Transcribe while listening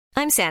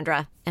I'm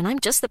Sandra, and I'm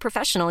just the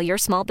professional your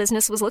small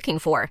business was looking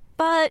for.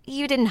 But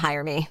you didn't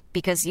hire me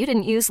because you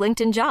didn't use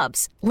LinkedIn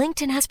Jobs.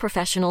 LinkedIn has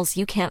professionals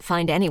you can't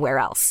find anywhere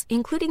else,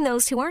 including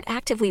those who aren't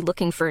actively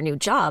looking for a new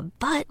job,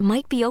 but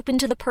might be open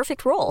to the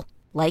perfect role,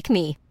 like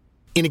me.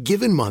 In a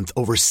given month,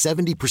 over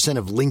 70%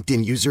 of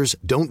LinkedIn users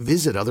don't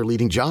visit other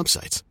leading job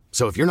sites.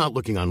 So if you're not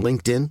looking on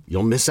LinkedIn,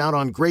 you'll miss out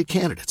on great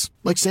candidates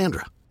like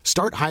Sandra.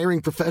 Start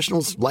hiring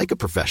professionals like a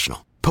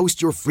professional.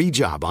 Post your free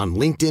job on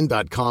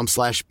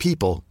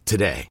linkedin.com/people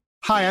today.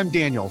 Hi, I'm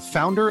Daniel,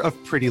 founder of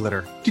Pretty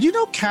Litter. Did you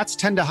know cats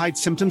tend to hide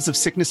symptoms of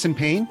sickness and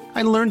pain?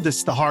 I learned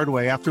this the hard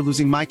way after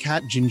losing my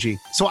cat, Gingy.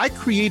 So I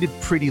created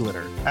Pretty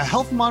Litter, a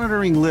health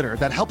monitoring litter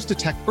that helps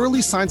detect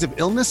early signs of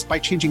illness by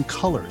changing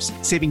colors,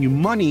 saving you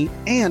money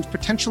and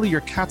potentially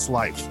your cat's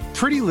life.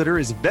 Pretty Litter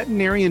is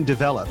veterinarian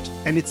developed,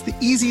 and it's the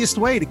easiest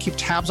way to keep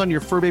tabs on your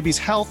fur baby's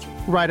health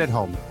right at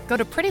home. Go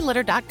to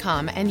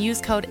prettylitter.com and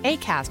use code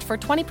ACAST for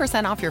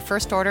 20% off your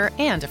first order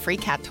and a free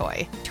cat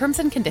toy. Terms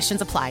and conditions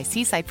apply.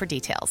 See site for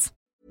details.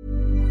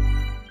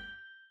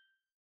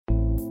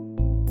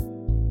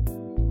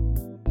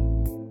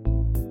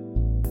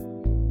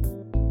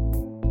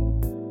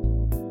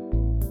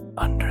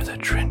 Under the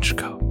Trench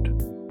Coat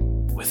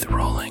with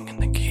Rolling in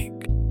the Geek.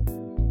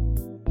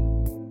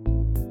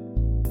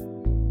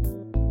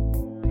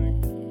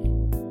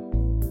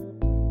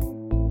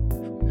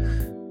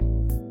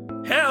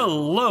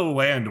 Hello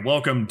and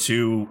welcome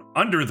to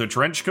Under the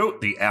Trench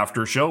Coat, the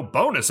after show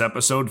bonus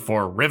episode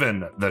for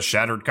Riven, the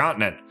Shattered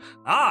Continent.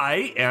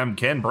 I am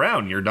Ken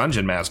Brown, your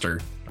dungeon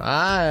master.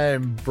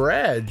 I'm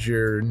Brad,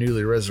 your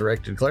newly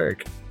resurrected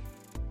cleric.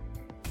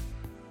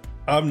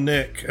 I'm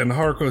Nick, and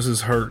Harkos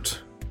is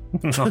hurt.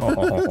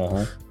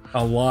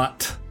 A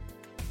lot.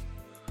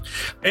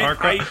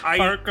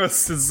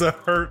 Harkos is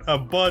hurt a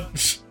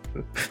bunch.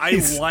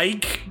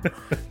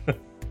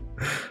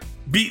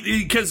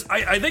 Because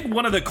I think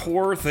one of the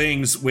core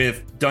things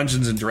with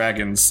Dungeons and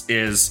Dragons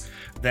is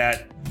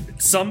that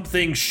some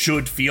things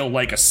should feel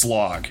like a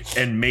slog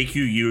and make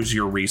you use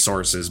your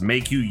resources,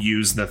 make you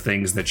use the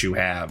things that you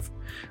have,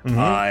 and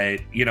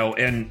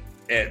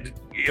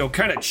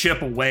kind of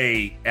chip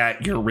away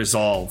at your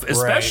resolve,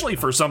 especially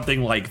for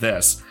something like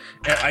this.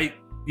 That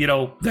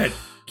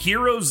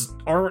heroes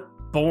aren't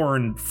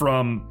born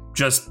from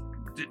just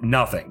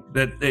nothing.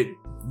 That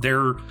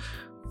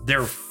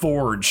they're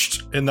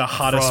forged in the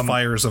hottest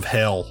fires of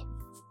hell.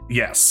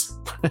 Yes.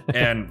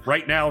 And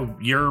right now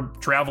you're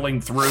traveling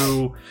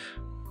through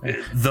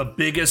the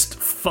biggest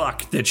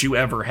fuck that you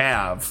ever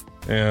have.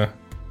 Yeah.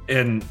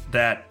 And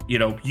that,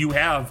 you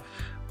have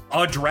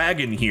a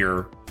dragon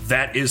here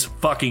that is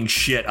fucking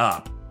shit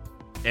up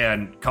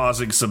and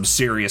causing some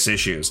serious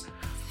issues.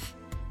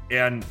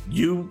 And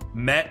you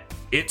met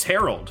its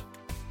herald,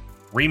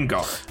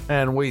 Reemgar.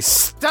 And we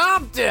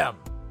stomped him!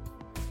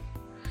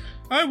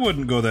 I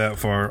wouldn't go that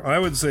far. I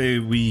would say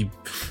we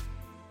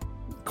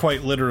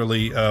quite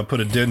literally put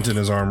a dent in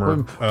his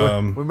armor.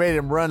 We made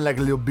him run like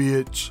a little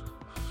bitch.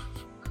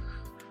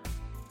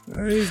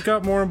 He's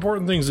got more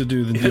important things to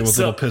do than deal with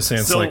little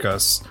pissants like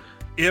us.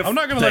 I'm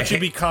not going to let you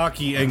be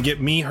cocky and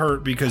get me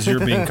hurt because you're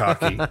being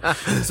cocky.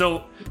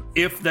 So,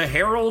 if the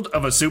herald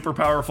of a super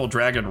powerful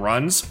dragon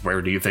runs,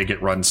 where do you think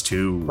it runs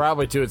to?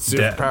 Probably to its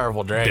super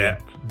powerful dragon.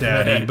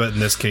 Daddy, but in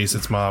this case,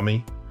 it's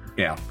mommy.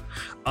 Yeah.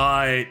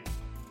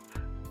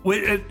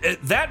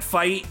 That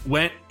fight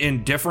went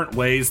in different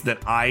ways that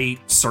I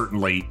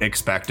certainly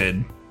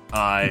expected.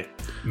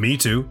 Me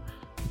too.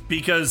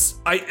 Because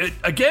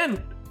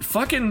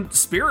fucking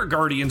Spirit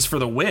Guardians for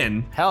the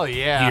win. Hell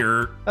yeah.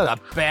 Here. That's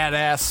a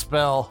badass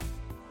spell.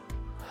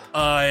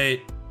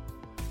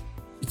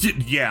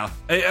 Yeah.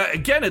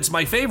 Again, it's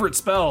my favorite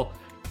spell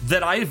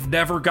that I've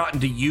never gotten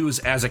to use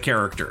as a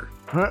character.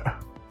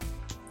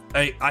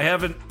 I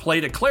haven't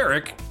played a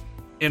cleric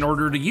in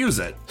order to use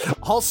it.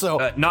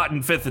 Also, not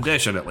in 5th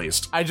edition, at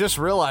least. I just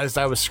realized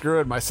I was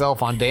screwing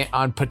myself on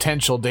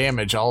potential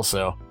damage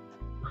also.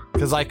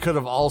 Because I could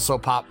have also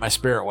popped my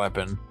spirit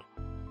weapon.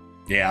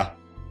 Yeah.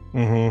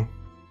 Mm-hmm.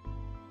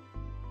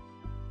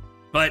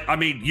 But, I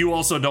mean, you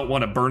also don't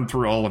want to burn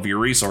through all of your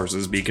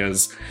resources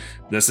because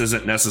this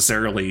isn't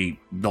necessarily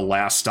the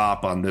last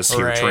stop on this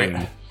here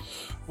train.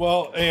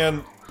 Well,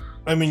 and,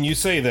 I mean, you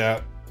say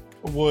that.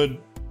 Would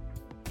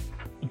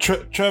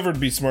Trevor'd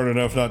be smart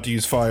enough not to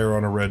use fire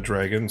on a red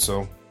dragon,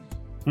 so...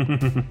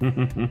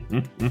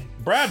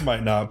 Brad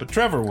might not, but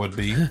Trevor would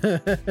be.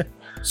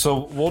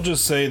 So we'll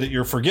just say that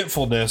your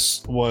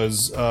forgetfulness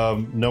was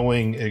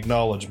knowing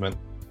acknowledgement.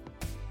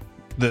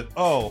 That,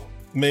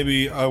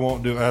 maybe I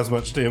won't do as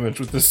much damage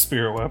with this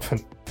spirit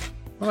weapon.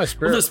 Well,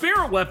 the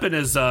spirit weapon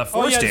is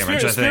force damage, I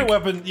think. Spirit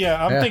weapon,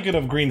 I'm thinking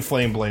of Green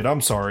Flame Blade.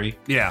 I'm sorry.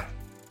 Yeah.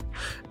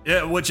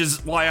 Which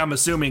is why I'm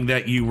assuming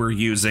that you were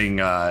using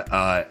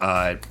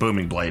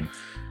Booming Blade.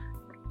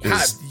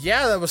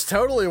 Yeah, that was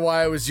totally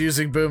why I was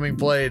using Booming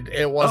Blade.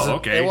 It wasn't.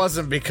 Okay. It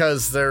wasn't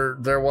because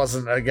there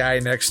wasn't a guy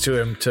next to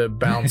him to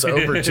bounce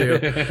over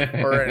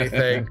to or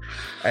anything.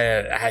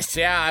 And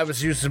I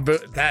was using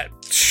that.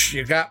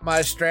 You got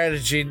my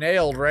strategy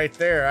nailed right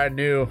there. I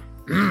knew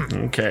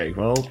Okay,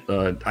 well,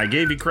 I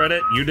gave you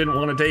credit. You didn't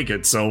want to take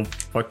it, so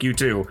fuck you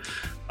too.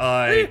 What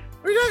are you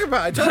talking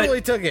about? I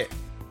totally took it.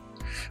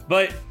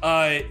 But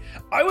I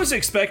was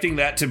expecting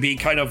that to be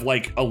kind of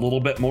like a little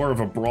bit more of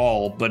a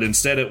brawl, but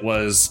instead it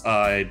was,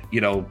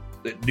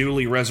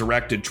 newly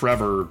resurrected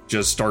Trevor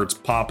just starts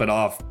popping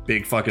off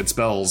big fucking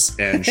spells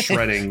and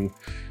shredding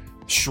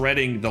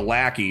the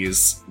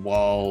lackeys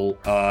while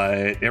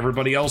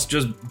everybody else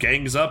just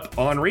gangs up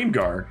on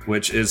Reamgar,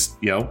 which is,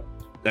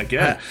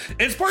 again,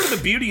 it's part of the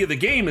beauty of the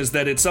game is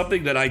that it's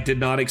something that I did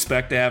not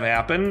expect to have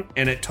happen,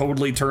 and it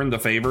totally turned the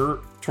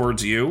favor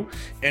towards you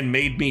and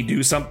made me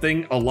do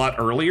something a lot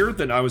earlier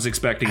than I was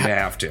expecting to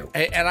have to.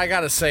 And I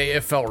gotta say,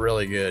 it felt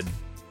really good.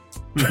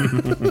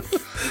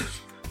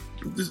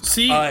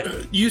 See,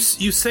 you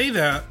say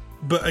that,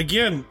 but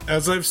again,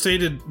 as I've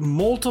stated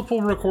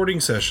multiple recording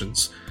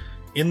sessions,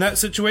 in that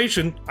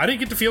situation, I didn't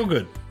get to feel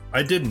good.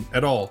 I didn't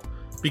at all.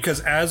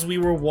 Because as we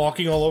were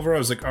walking all over, I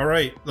was like, all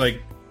right,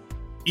 like,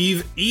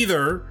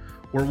 either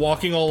we're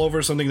walking all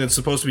over something that's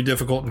supposed to be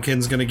difficult and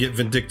Ken's going to get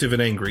vindictive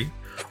and angry,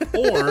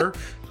 or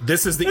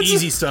this is the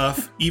easy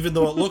stuff, even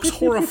though it looks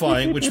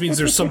horrifying, which means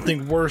there's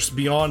something worse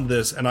beyond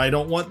this, and I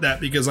don't want that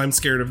because I'm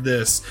scared of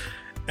this.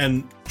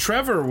 And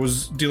Trevor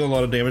was dealing a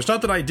lot of damage.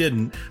 Not that I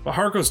didn't, but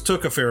Harkos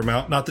took a fair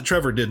amount. Not that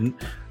Trevor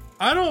didn't.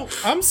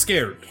 I'm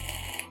scared.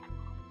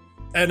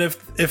 And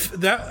if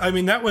that, I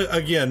mean, that was,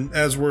 again,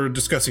 as we're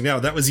discussing now,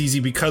 that was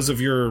easy because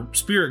of your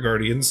spirit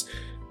guardians,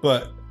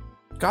 but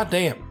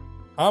goddamn,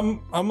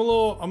 I'm a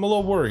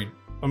little worried.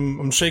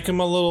 I'm shaking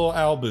my little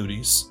owl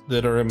booties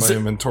that are in my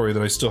inventory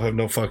that I still have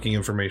no fucking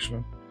information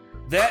on.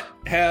 That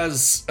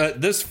has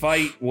this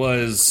fight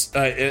was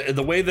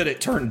the way that it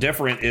turned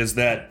different is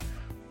that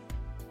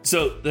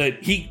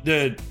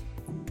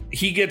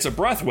he gets a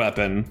breath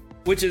weapon,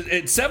 which is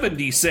it's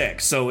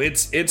 76, so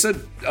it's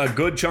a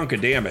good chunk of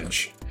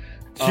damage.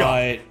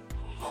 Yeah.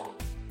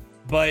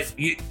 But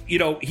he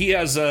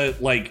has a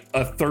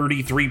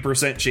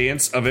 33%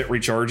 chance of it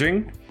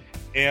recharging,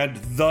 and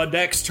the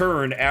next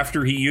turn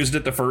after he used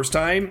it the first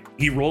time,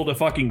 he rolled a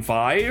fucking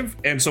 5,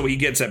 and so he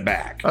gets it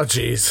back. Oh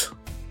jeez.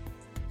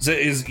 So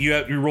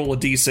you roll a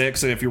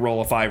d6, and if you roll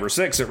a 5 or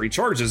 6, it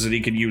recharges, and he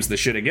can use the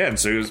shit again.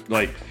 So he was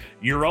like,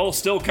 you're all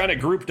still kind of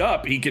grouped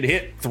up. He could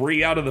hit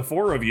 3 out of the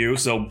 4 of you.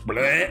 So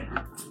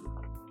bleh.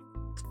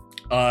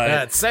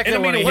 That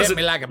second one, he hit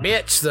me like a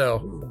bitch,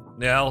 though.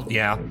 Well,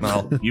 yeah.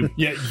 Well, you.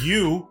 Yeah,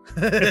 you.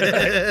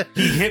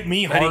 He hit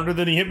me harder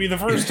than he hit me the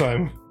first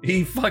time.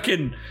 He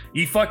fucking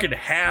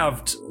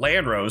halved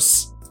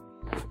Landros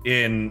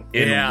in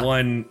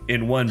one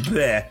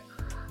bleh.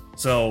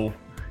 So,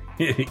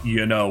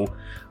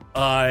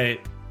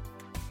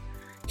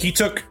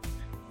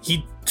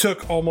 he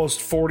took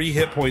almost 40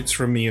 hit points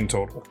from me in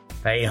total.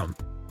 Damn.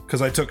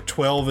 Because I took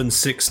 12 and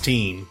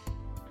 16.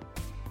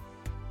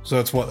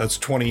 So that's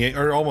 28,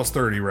 or almost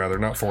 30 rather,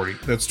 not 40.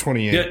 That's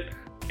 28.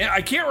 Yeah,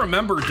 I can't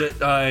remember.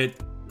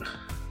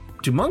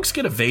 Do monks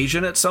get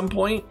evasion at some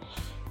point?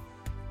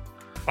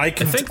 I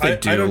think they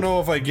do. I don't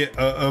know if I get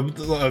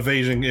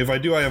evasion. If I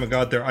do, I haven't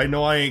got there. I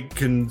know I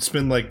can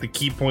spend the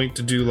key point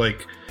to do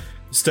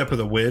Step of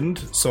the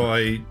Wind.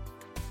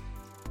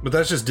 But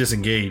that's just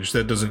disengage.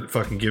 That doesn't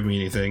fucking give me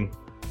anything.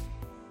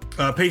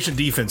 Patient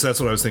defense.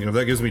 That's what I was thinking of.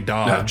 That gives me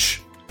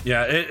dodge.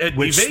 Yeah,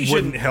 which evasion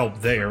wouldn't help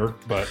there,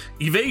 but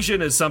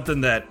evasion is something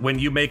that when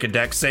you make a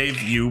dex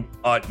save, you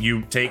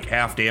take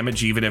half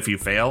damage even if you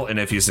fail, and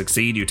if you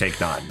succeed, you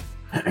take none.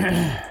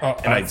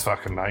 That's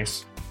fucking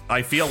nice.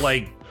 I feel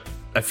like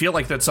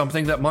that's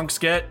something that monks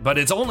get, but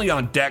it's only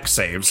on dex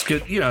saves.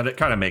 Cause, that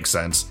kind of makes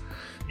sense.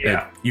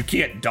 Yeah, you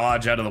can't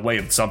dodge out of the way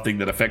of something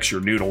that affects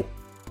your noodle.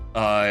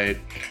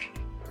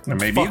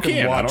 Maybe you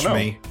can. Watch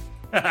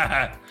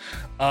I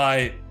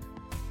don't know.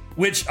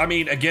 Which, I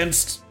mean,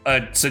 against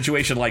a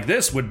situation like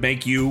this would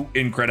make you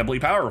incredibly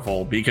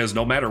powerful because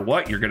no matter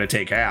what, you're going to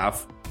take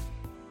half.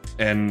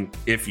 And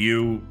if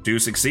you do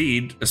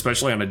succeed,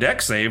 especially on a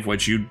dex save,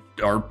 which you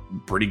are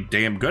pretty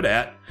damn good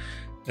at,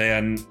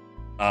 then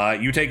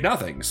you take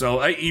nothing. So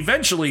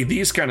eventually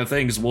these kind of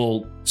things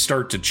will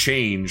start to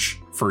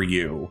change for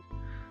you,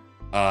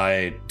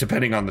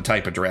 depending on the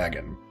type of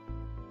dragon.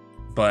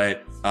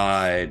 But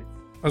I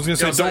was going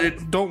to say,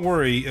 don't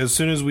worry. As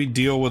soon as we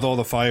deal with all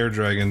the fire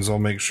dragons, I'll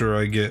make sure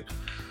I get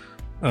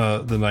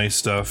the nice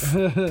stuff,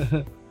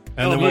 and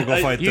then we'll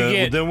go fight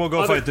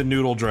fight the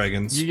noodle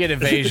dragons. You get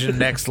evasion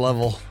next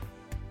level.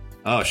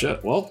 Oh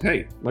shit! Well,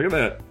 hey, look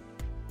at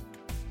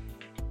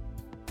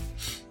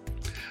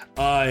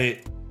that.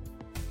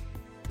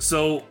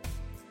 So.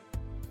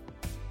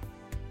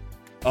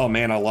 Oh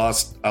man, I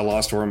lost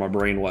where my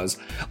brain was.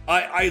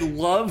 I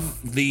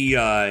love the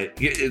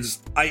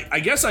I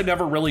guess I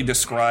never really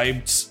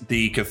described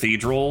the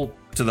cathedral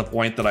to the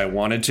point that I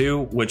wanted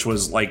to, which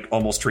was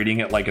almost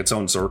treating it like its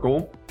own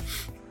circle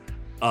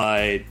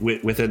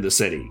within the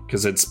city,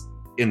 because it's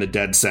in the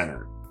dead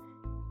center.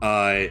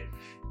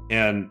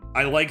 And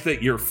I like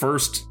that your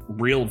first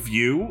real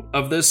view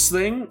of this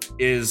thing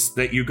is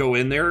that you go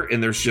in there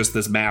and there's just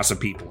this mass of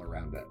people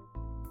around it.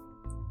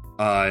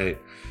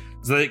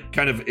 So that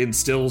kind of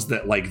instills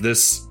that like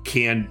this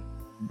can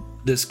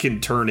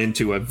turn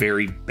into a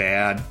very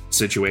bad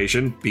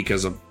situation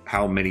because of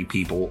how many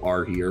people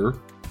are here.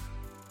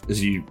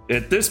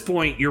 At this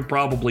point, you're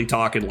probably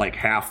talking like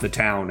half the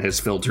town has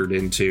filtered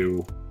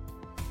into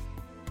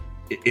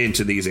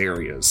these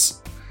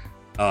areas,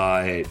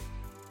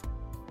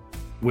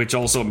 which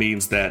also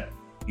means that,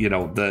 you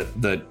know,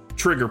 the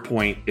trigger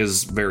point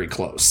is very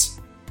close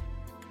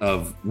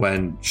of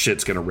when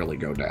shit's gonna really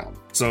go down.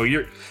 So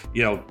you've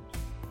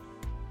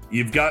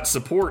got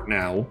support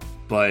now,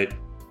 but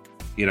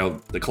you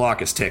know the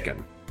clock is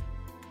ticking.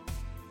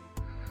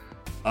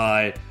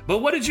 But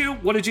what did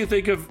you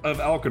think of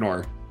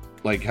Alcanor?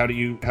 Like, how do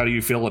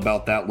you feel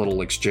about that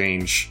little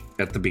exchange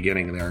at the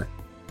beginning there?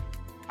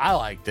 I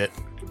liked it.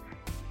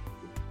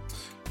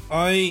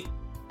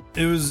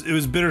 It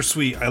was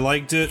bittersweet. I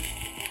liked it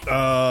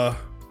to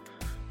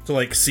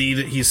like see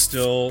that he's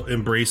still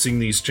embracing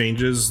these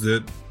changes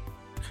that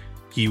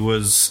he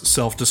was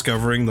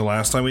self-discovering the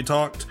last time we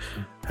talked.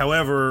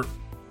 However,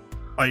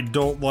 I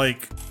don't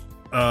like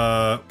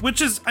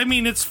which is, I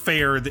mean, it's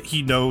fair that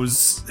he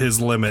knows his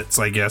limits,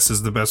 I guess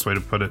is the best way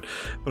to put it.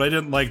 But I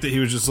didn't like that he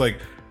was just like,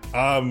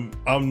 I'm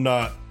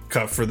not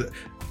cut for the.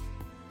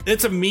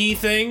 It's a me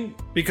thing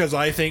because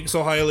I think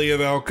so highly of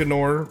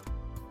Alcanor.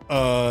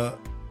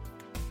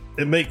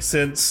 It makes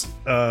sense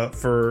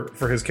for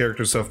his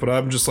character stuff, but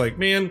I'm just like,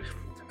 man,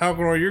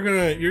 Alcanor,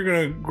 you're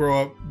gonna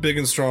grow up big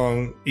and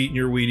strong, eating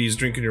your Wheaties,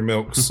 drinking your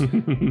milks,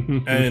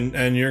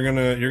 and you're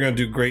gonna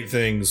do great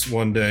things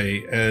one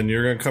day, and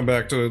you're gonna come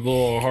back to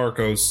little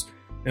Harkos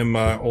in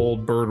my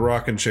old bird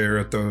rocking chair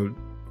at the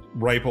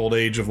ripe old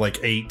age of like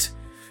 8,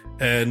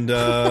 and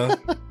we're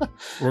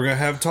gonna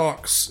have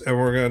talks, and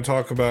we're gonna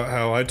talk about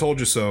how I told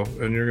you so,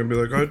 and you're gonna be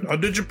like, I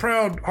did you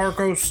proud,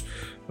 Harkos.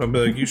 I'll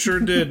be like, you sure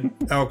did,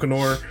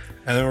 Alcanor.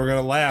 And then we're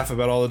gonna laugh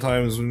about all the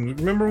times.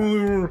 Remember when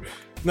we were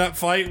in that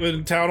fight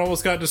when town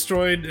almost got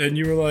destroyed, and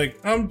you were like,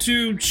 I'm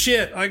too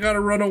shit, I gotta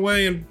run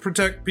away and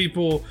protect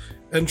people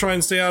and try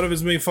and stay out of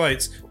as many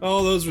fights.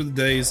 Oh, those were the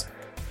days.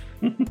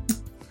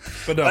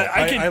 But no,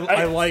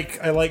 I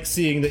like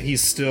seeing that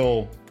he's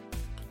still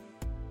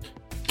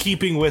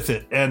keeping with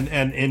it, and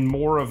in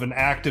more of an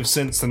active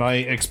sense than I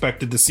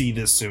expected to see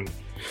this soon.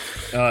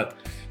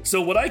 So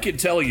what I can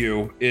tell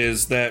you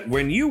is that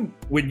when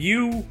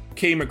you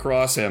came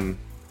across him,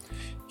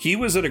 he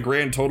was at a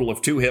grand total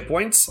of 2 hit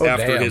points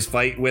after his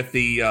fight with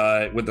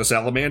the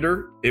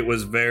salamander. It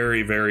was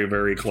very, very,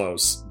 very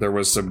close. There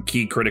was some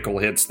key critical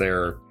hits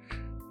there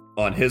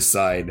on his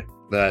side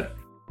that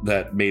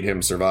made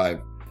him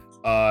survive.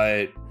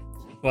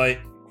 But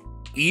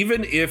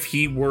even if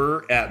he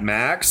were at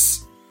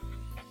max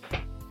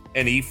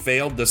and he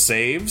failed the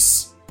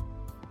saves,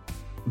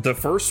 the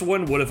first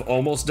one would have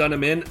almost done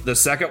him in. The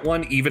second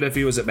one, even if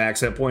he was at max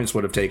hit points,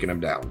 would have taken him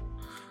down.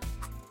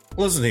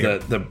 Listen here.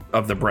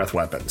 The breath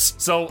weapons.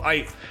 So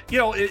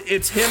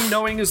it's him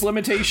knowing his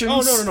limitations.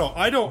 Oh, no.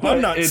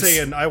 I'm not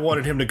saying I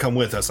wanted him to come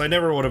with us. I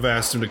never would have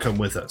asked him to come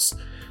with us.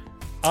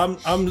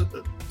 I'm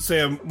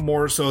saying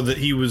more so that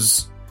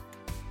he's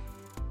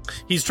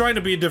trying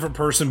to be a different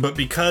person, but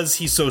because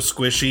he's so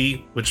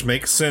squishy, which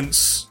makes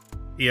sense,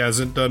 he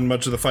hasn't done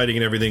much of the fighting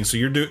and everything. So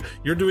you're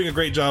doing a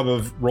great job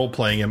of role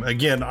playing him.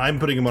 Again, I'm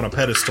putting him on a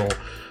pedestal.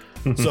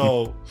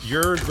 So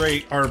your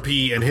great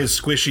RP and his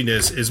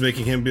squishiness is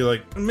making him be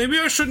like, maybe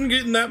I shouldn't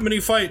get in that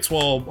many fights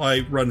while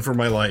I run for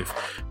my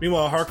life.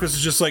 Meanwhile, Harkos is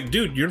just like,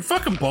 dude, you're the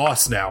fucking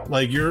boss now.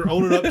 Like, you're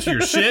owning up to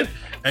your shit,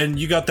 and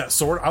you got that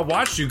sword. I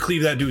watched you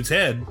cleave that dude's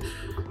head.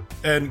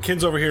 And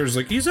Ken's over here is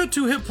like, he's at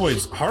 2 hit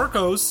points.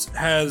 Harkos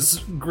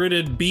has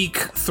gritted Beak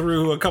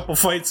through a couple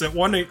fights at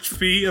 1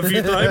 HP a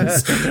few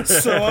times.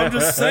 So I'm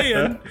just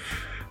saying,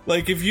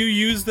 like, if you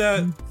use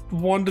that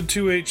 1 to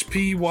 2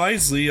 HP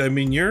wisely, I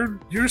mean, you're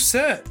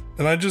set.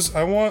 And I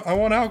want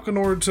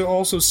Alcanor to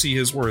also see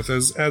his worth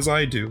as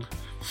I do.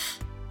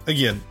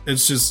 Again,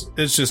 it's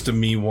just a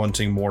me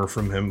wanting more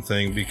from him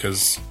thing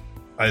because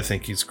I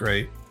think he's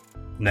great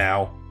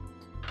now.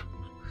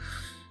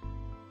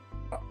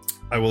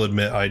 I will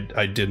admit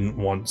I didn't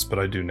once, but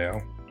I do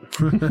now.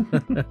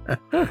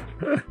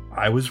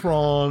 I was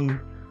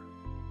wrong.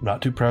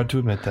 Not too proud to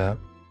admit that.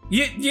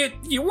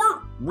 You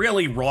weren't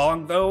really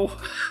wrong, though.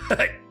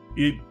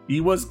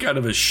 He was kind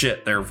of a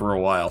shit there for a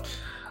while.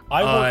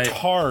 I worked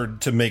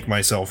hard to make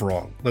myself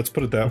wrong. Let's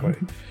put it that way.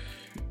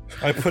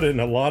 I put in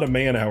a lot of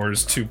man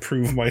hours to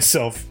prove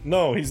myself.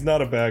 No, he's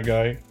not a bad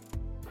guy.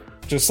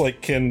 Just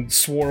like Ken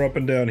swore up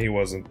and down he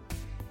wasn't.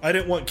 I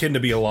didn't want Ken to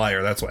be a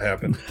liar. That's what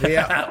happened.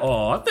 Yeah.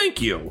 Aw,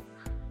 thank you.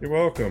 You're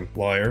welcome,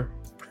 liar.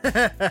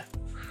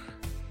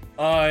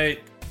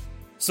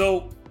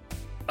 So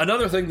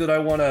another thing that I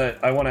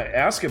wanna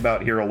ask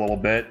about here a little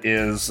bit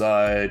is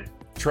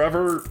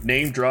Trevor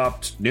name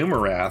dropped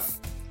Numerath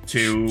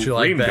to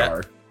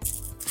Reamgar.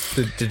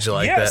 Did you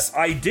like that? Yes,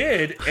 I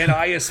did, and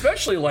I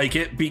especially like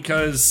it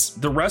because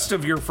the rest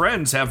of your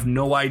friends have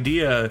no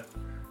idea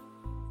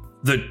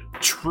the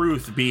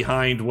truth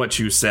behind what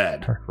you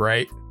said.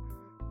 Right.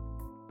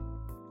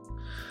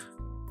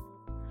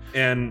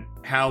 And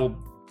how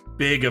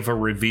big of a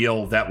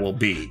reveal that will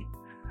be.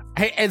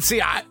 Hey, and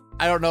see, I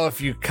don't know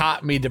if you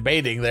caught me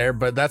debating there,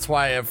 but that's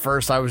why at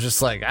first I was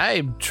just like,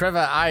 I'm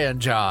Trevor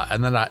Ironjaw,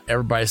 and then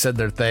everybody said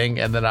their thing,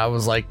 and then I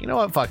was like, you know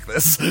what, fuck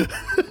this.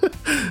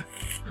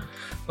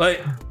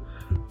 Like,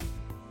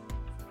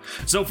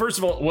 so first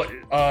of all,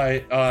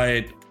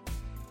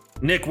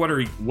 Nick, what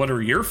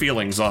are your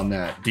feelings on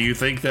that? Do you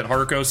think that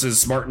Harkos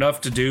is smart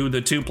enough to do the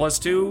 2 +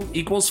 2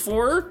 =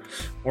 4,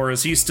 or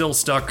is he still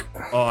stuck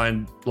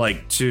on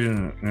like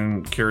 2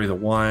 and carry the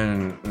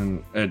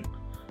 1? And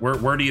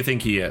where do you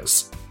think he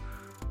is?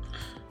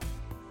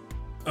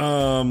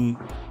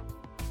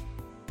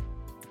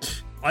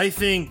 I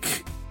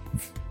think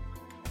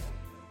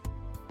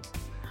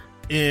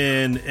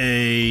in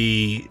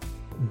a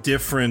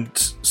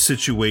different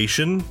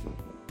situation,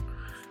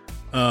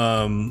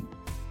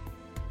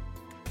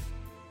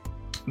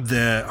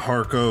 that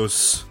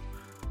Harkos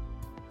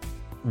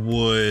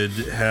would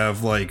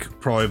have like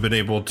probably been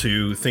able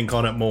to think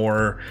on it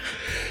more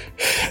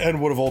and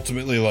would have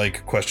ultimately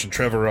like questioned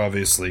Trevor,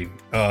 obviously.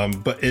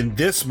 But in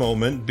this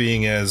moment,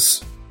 being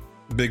as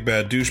Big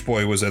Bad Douche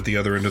Boy was at the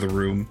other end of the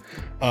room,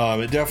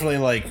 it definitely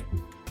like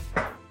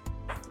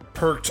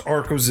perked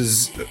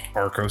Harkos's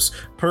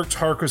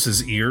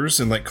ears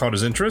and like caught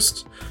his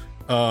interest.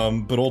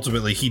 But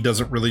ultimately he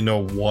doesn't really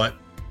know what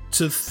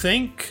to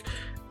think.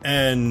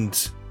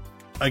 And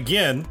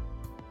again,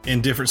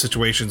 in different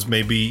situations,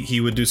 maybe he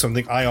would do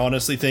something. I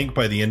honestly think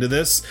by the end of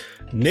this,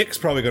 Nick's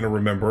probably going to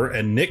remember,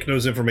 and Nick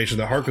knows information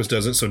that Harkos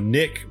doesn't, so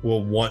Nick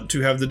will want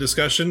to have the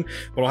discussion,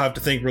 but I'll have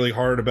to think really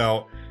hard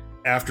about,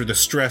 after the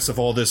stress of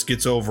all this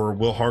gets over,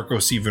 will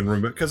Harkos even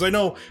remember? Because I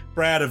know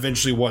Brad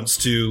eventually wants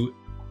to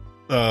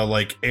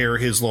like air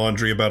his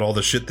laundry about all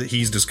the shit that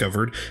he's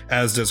discovered,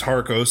 as does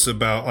Harkos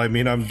about, I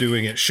mean, I'm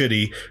doing it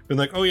shitty, been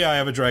like, oh yeah, I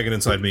have a dragon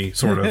inside me,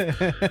 sort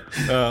of.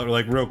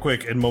 Like real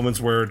quick in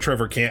moments where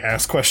Trevor can't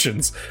ask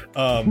questions.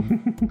 But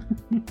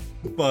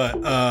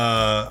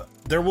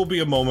there will be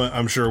a moment,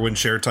 I'm sure, when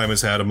share time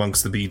is had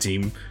amongst the B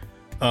team.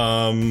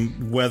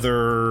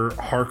 Whether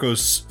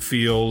Harkos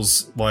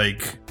feels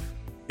like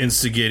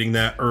instigating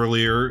that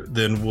earlier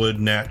than would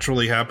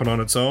naturally happen on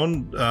its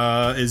own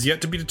is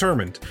yet to be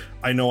determined.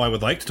 I know I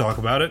would like to talk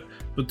about it,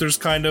 but there's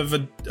kind of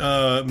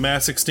a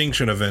mass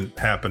extinction event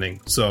happening.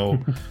 So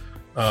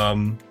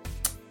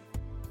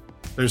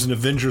there's an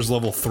Avengers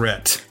level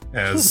threat,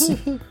 as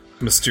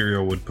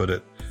Mysterio would put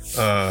it.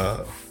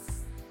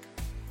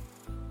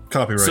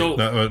 Copyright.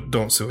 So,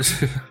 don't sue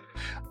us.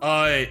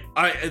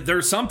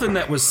 There's something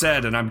that was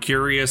said, and I'm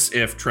curious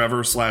if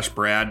Trevor /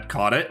 Brad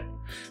caught it,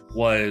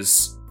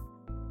 was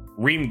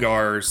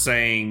Reemgar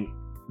saying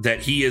that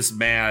he is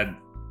mad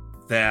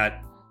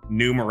that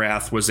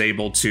Numerath was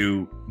able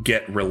to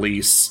get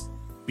release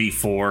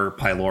before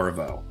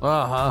Pylorvo.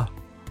 Uh-huh.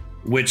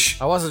 Which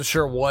I wasn't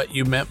sure what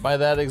you meant by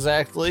that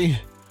exactly.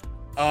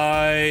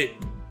 Well,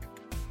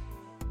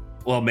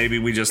 maybe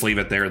we just leave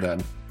it there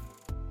then.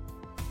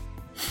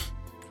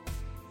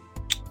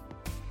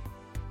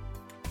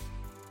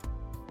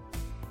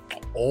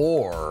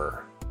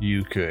 Or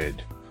you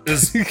could.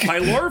 Because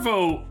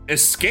Pylorvo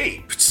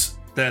escaped.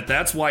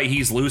 That's why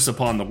he's loose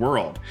upon the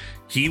world.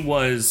 He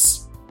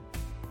was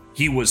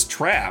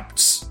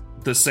trapped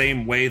the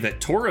same way that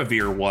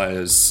Toravir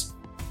was,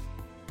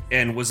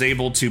 and was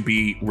able to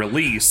be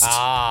released.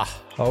 Ah,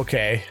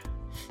 okay.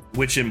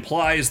 Which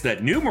implies that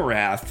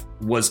Numerath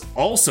was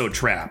also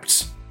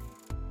trapped.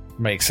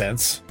 Makes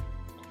sense.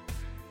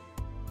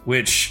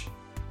 Which,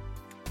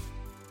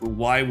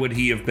 why would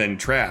he have been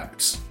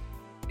trapped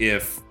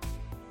if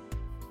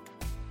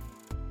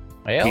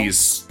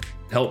he's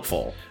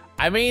helpful?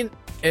 I mean,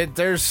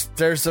 there's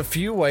a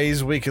few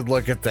ways we could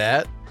look at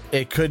that.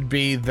 It could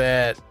be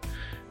that,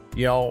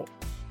 you know,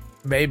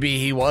 maybe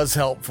he was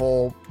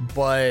helpful,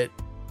 but,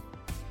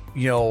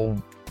 you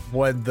know,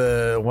 when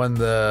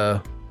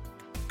the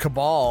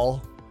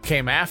Cabal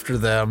came after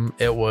them,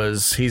 it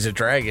was he's a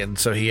dragon,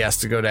 so he has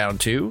to go down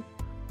too.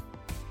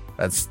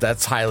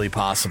 That's highly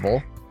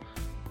possible.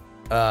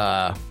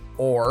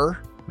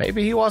 Or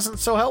maybe he wasn't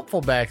so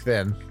helpful back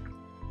then.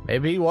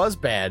 Maybe he was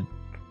bad,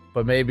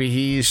 but maybe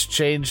he's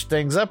changed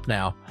things up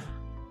now.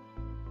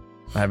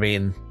 I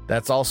mean,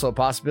 that's also a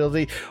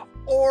possibility.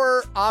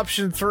 Or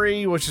option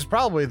 3, which is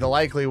probably the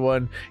likely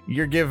one,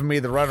 you're giving me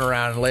the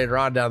runaround, and later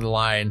on down the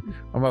line,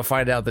 I'm going to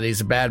find out that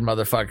he's a bad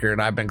motherfucker,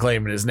 and I've been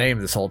claiming his name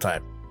this whole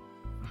time.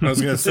 I was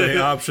going to say,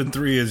 option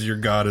 3 is your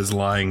god is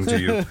lying to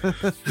you.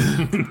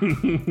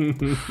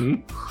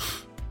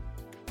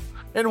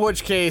 In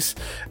which case,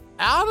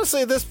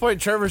 honestly, at this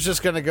point, Trevor's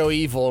just going to go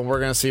evil, and we're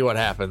going to see what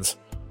happens.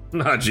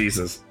 Oh,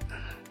 Jesus.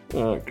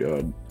 Oh,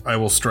 God. I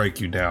will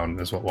strike you down,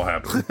 is what will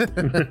happen.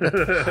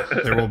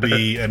 There will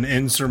be an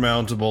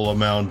insurmountable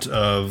amount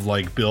of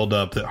like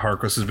build-up that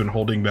Harkos has been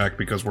holding back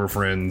because we're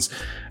friends,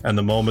 and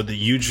the moment that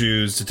you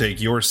choose to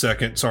take your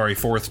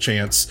fourth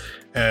chance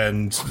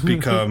and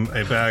become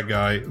a bad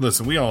guy,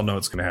 listen, we all know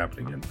it's going to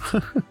happen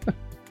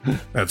again.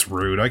 That's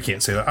rude. I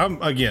can't say that.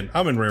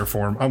 I'm in rare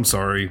form. I'm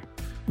sorry.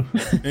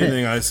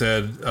 Anything I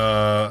said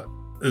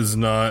does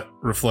not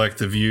reflect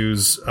the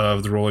views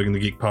of the Rolling in the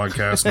Geek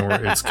podcast nor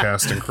its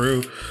cast and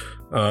crew.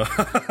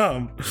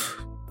 No,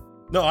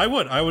 I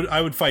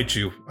would fight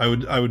you.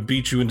 I would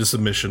beat you into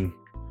submission.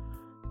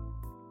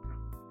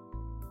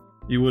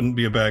 You wouldn't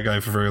be a bad guy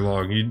for very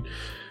long. You'd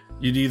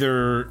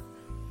either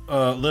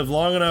live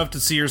long enough to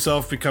see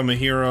yourself become a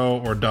hero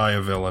or die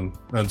a villain.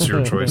 That's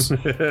your choice. He'll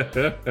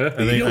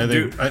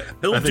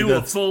do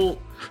a full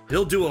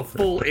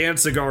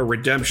Ansigar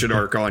redemption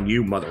arc on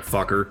you,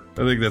 motherfucker.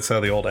 I think that's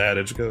how the old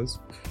adage goes.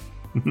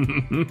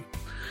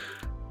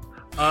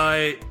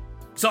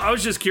 So I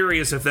was just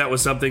curious if that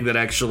was something that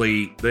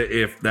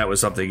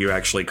you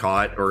actually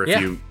caught, or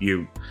if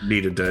you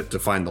needed to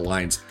find the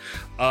lines.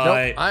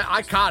 Nope,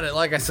 I caught it.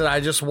 Like I said, I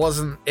just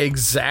wasn't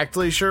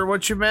exactly sure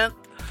what you meant.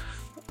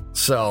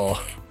 So,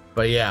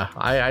 but yeah,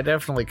 I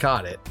definitely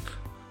caught it.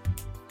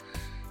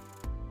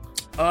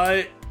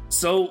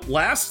 So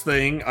last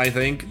thing I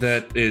think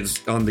that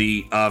is on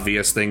the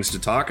obvious things to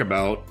talk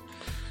about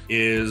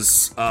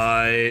is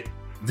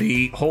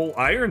the whole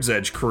Iron's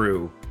Edge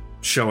crew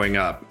showing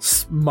up.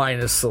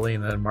 Minus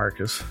Selena and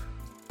Marcus.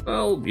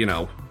 Well, you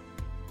know.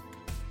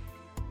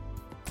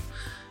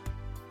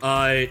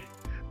 But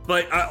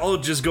I'll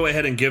just go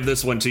ahead and give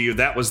this one to you.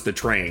 That was the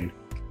train.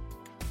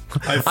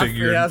 I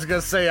figured. I was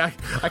gonna say I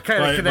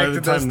kind of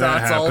connected those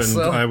dots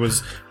also. I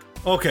was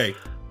okay.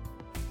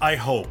 I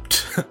hoped.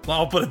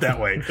 I'll put it that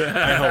way.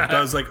 I hoped.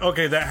 I was like,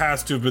 okay, that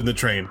has to have been the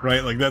train,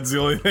 right? Like that's the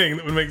only thing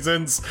that would make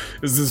sense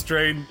is this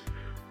train.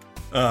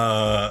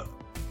 And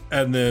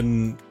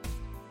then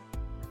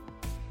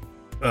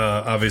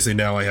obviously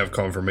now I have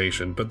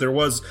confirmation. But there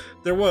was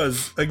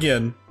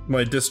again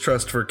my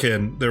distrust for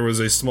Ken. There was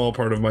a small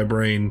part of my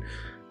brain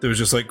that was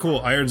just like, cool,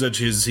 Iron's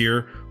Edge is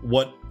here.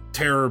 What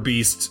terror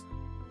beast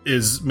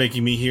is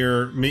making me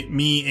hear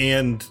me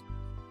and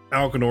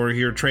Alcanor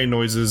hear train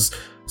noises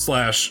 /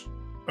 a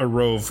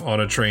rove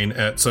on a train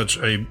at such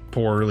a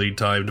poorly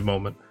timed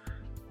moment.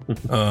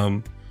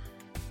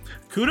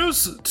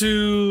 Kudos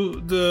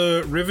to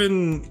the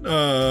Riven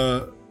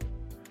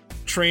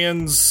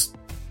Trans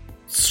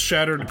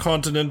Shattered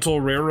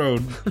Continental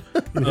Railroad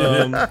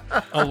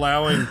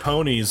allowing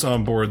ponies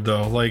on board,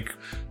 though. Like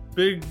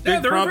big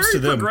props to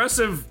them.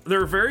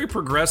 They're a very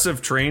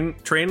progressive train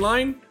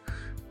line.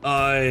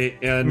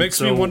 And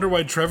makes me wonder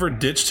why Trevor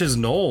ditched his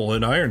knoll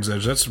in Iron's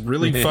Edge. That's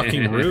really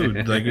fucking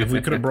rude. Like if we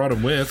could have brought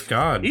him with,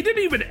 God. He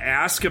didn't even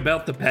ask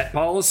about the pet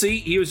policy.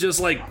 He was just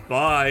like,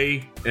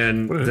 bye,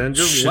 and then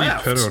just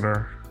left. Pet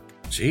owner.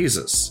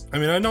 Jesus. I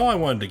mean, I know I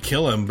wanted to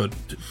kill him, but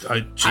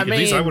at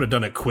least I would have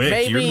done it quick.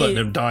 Maybe, you're letting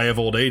him die of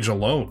old age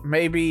alone.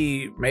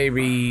 Maybe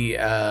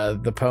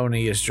the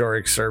pony is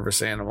Jorik's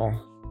service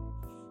animal.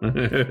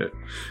 It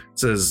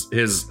says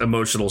his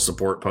emotional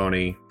support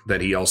pony that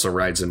he also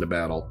rides into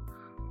battle.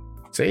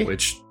 See?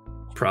 Which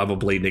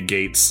probably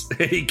negates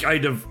any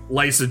kind of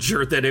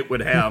licensure that it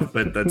would have,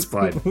 but that's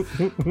fine.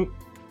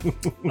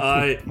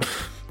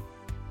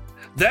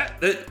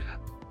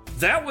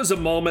 That was a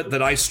moment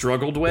that I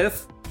struggled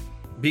with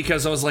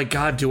because I was like,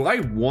 God, do I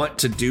want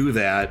to do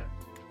that?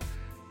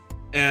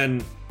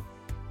 And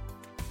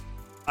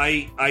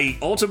I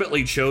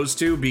ultimately chose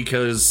to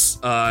because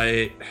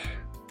I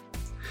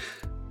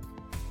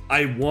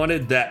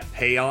wanted that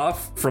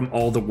payoff from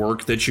all the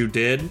work that you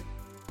did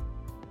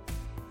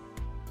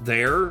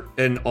there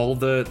and all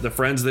the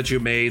friends that you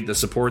made, the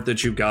support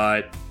that you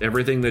got,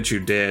 everything that you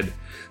did,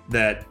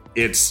 that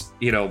it's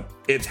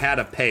had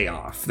a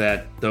payoff,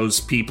 that those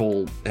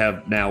people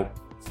have now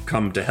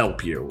come to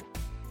help you.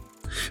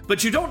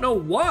 But you don't know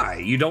why.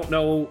 You don't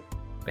know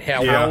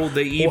how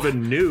they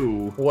even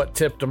knew. What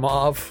tipped them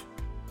off.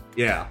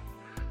 Yeah.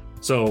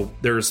 So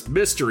there's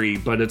mystery,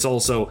 but it's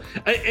also...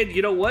 And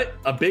you know what?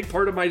 A big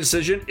part of my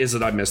decision is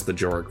that I missed the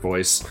Jorik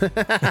voice.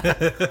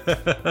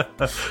 The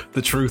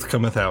truth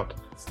cometh out.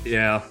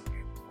 Yeah.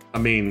 I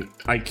mean,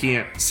 I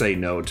can't say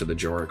no to the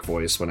Jorik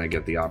voice when I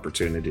get the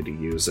opportunity to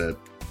use it.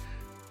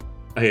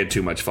 I had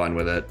too much fun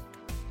with it.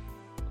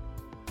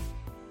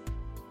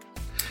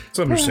 It's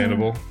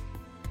understandable.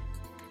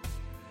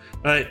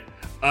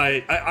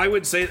 I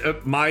would say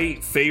my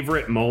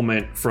favorite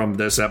moment from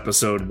this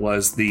episode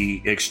was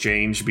the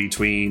exchange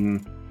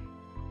between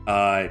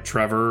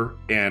Trevor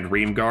and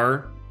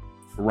Reemgar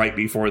right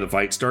before the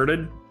fight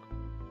started.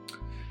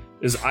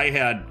 Is I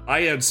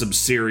had some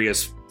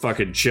serious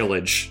fucking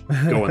chillage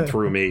going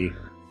through me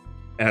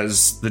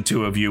as the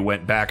two of you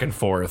went back and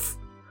forth.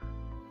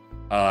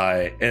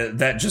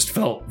 That just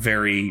felt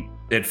very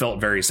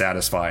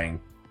satisfying.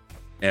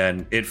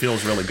 And it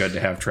feels really good to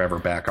have Trevor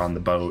back on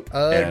the boat.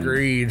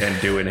 Agreed. And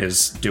doing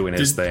his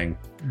thing.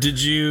 Did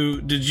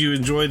you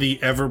enjoy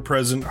the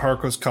ever-present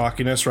Harkos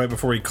cockiness right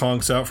before he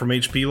conks out from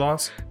HP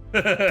loss?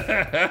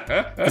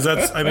 Because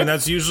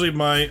that's usually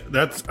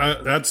that's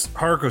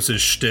Harkos'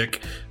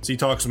 shtick. So he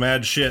talks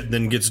mad shit and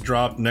then gets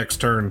dropped next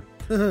turn.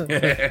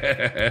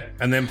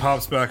 And then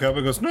pops back up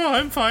and goes, "No,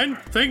 I'm fine.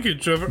 Thank you,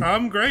 Trevor.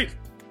 I'm great."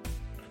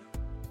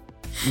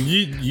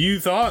 You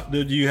thought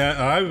that you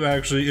had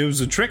it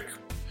was a trick.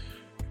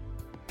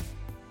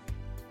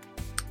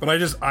 But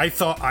I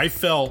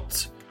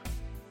felt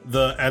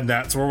and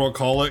that's where we'll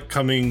call it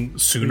coming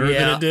sooner than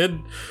Yeah. it did.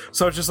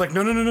 So I was just like,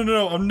 no,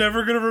 I'm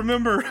never gonna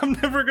remember. I'm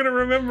never gonna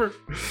remember.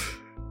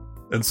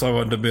 And so I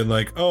wound up being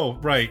like, oh,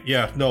 right,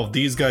 yeah, no,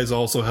 these guys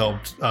also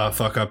helped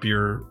fuck up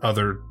your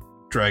other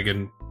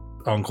dragon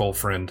uncle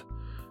friend.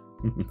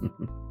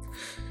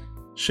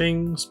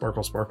 Shing,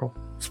 sparkle, sparkle.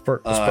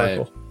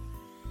 Sparkle.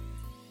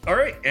 All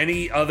right.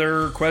 Any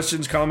other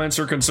questions, comments,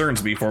 or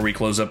concerns before we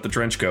close up the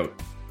trench coat?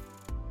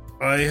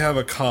 I have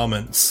a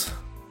comments.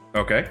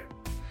 Okay.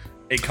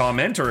 A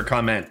comment or a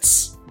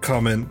comments?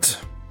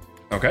 Comment.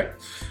 Okay.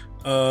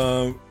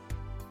 Under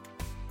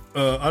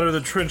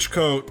the trench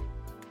coat,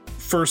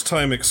 first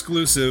time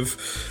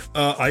exclusive,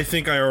 I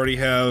think I already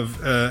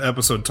have an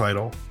episode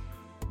title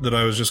that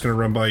I was just going to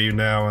run by you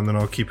now, and then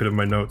I'll keep it in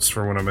my notes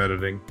for when I'm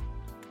editing.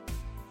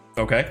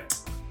 Okay.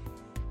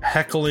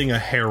 Heckling a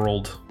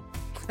herald.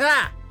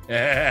 Ah!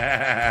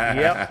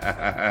 Yeah.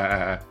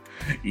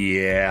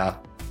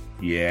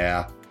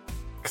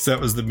 Because that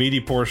was the meaty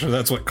portion.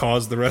 That's what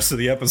caused the rest of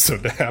the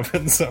episode to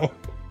happen. So I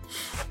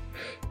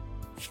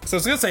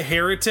was going to say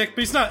heretic,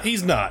 but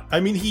he's not. I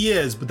mean, he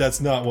is, but that's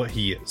not what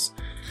he is.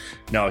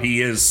 No,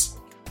 he is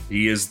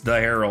the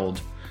herald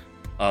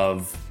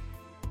of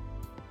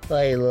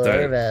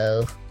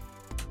Pylorvo.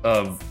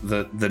 of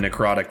the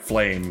necrotic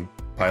flame,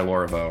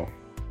 Pylorvo.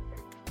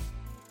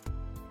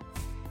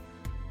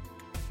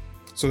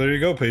 So there you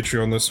go,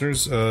 Patreon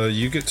listeners.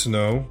 You get to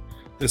know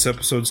this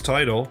episode's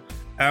title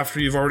after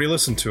you've already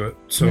listened to it.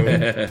 So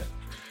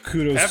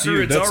kudos to After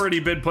you. it's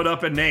already been put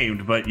up and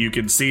named, but you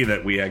can see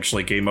that we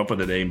actually came up with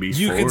a name before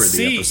You can the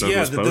see, episode yeah,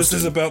 was that posted. this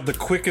is about the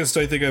quickest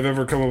I think I've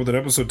ever come up with an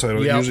episode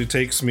title. Yep. It usually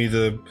takes me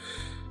the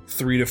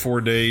 3 to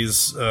 4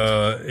 days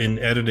in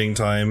editing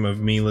time of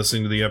me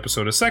listening to the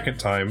episode a second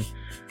time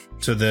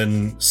to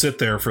then sit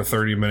there for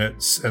 30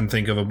 minutes and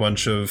think of a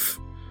bunch of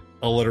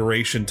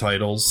alliteration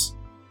titles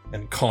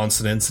and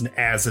consonants and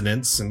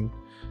assonants and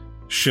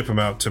ship them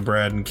out to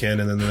Brad and Ken,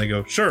 and then they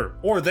go, sure.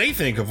 Or they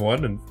think of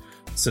one and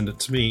send it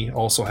to me.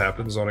 Also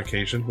happens on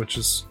occasion, which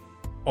is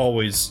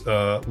always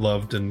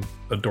loved and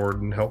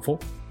adored and helpful.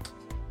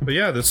 But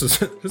yeah, this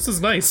is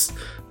nice.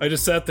 I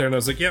just sat there and I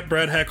was like, "Yep,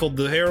 Brad heckled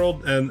the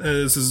herald, and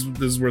this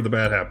is where the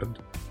bad happened."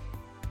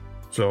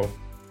 So,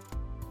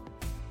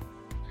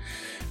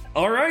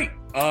 All right.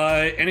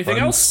 Anything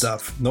fun else?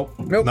 stuff? Nope,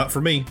 not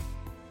for me.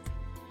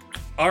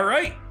 All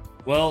right.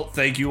 Well,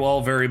 thank you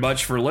all very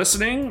much for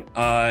listening.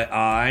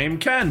 I'm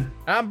Ken,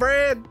 I'm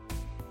Brad.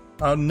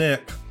 I'm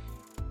Nick.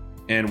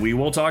 and we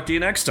will talk to you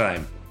next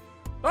time.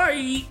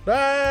 Bye.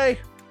 Bye.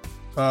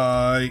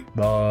 Bye.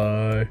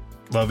 Bye.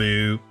 Love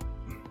you.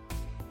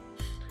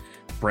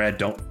 Brad,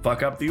 don't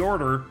fuck up the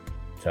order.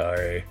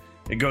 Sorry.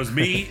 It goes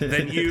me,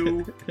 then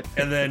you,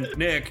 and then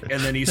Nick,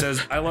 and then he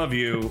says, I love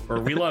you, or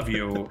we love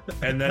you,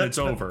 and then it's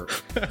over.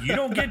 You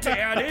don't get to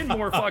add in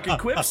more fucking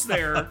quips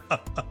there. Bye.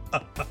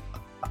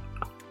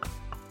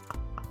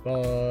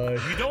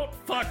 You don't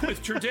fuck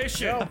with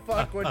tradition. Don't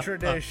fuck with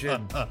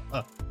tradition.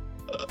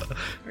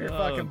 Your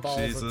fucking balls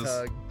Jesus.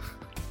 a tug.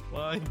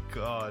 My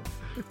God.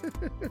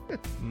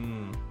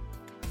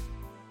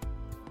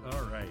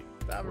 All right.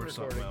 Stop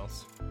recording.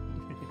 else.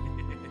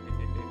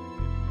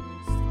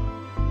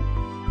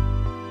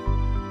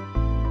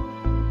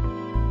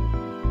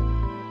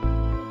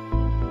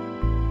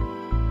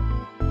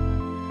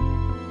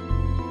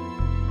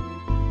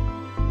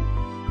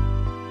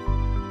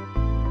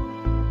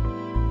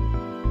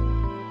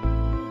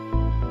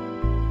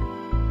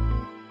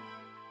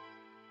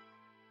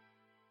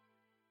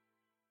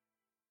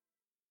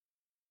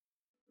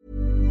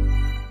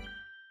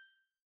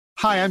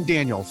 Hi, I'm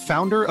Daniel,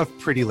 founder of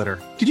Pretty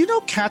Litter. Did you know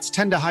cats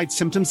tend to hide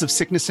symptoms of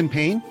sickness and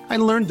pain? I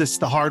learned this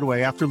the hard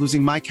way after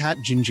losing my cat,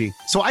 Gingy.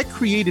 So I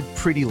created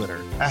Pretty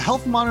Litter, a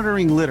health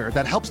monitoring litter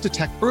that helps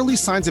detect early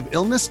signs of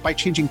illness by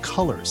changing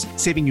colors,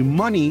 saving you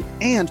money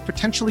and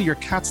potentially your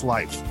cat's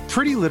life.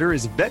 Pretty Litter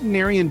is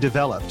veterinarian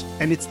developed,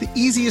 and it's the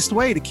easiest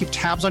way to keep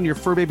tabs on your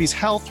fur baby's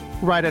health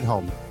right at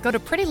home. Go to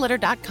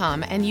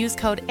prettylitter.com and use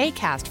code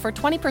ACAST for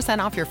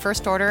 20% off your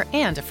first order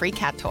and a free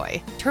cat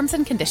toy. Terms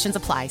and conditions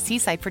apply. See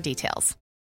site for details.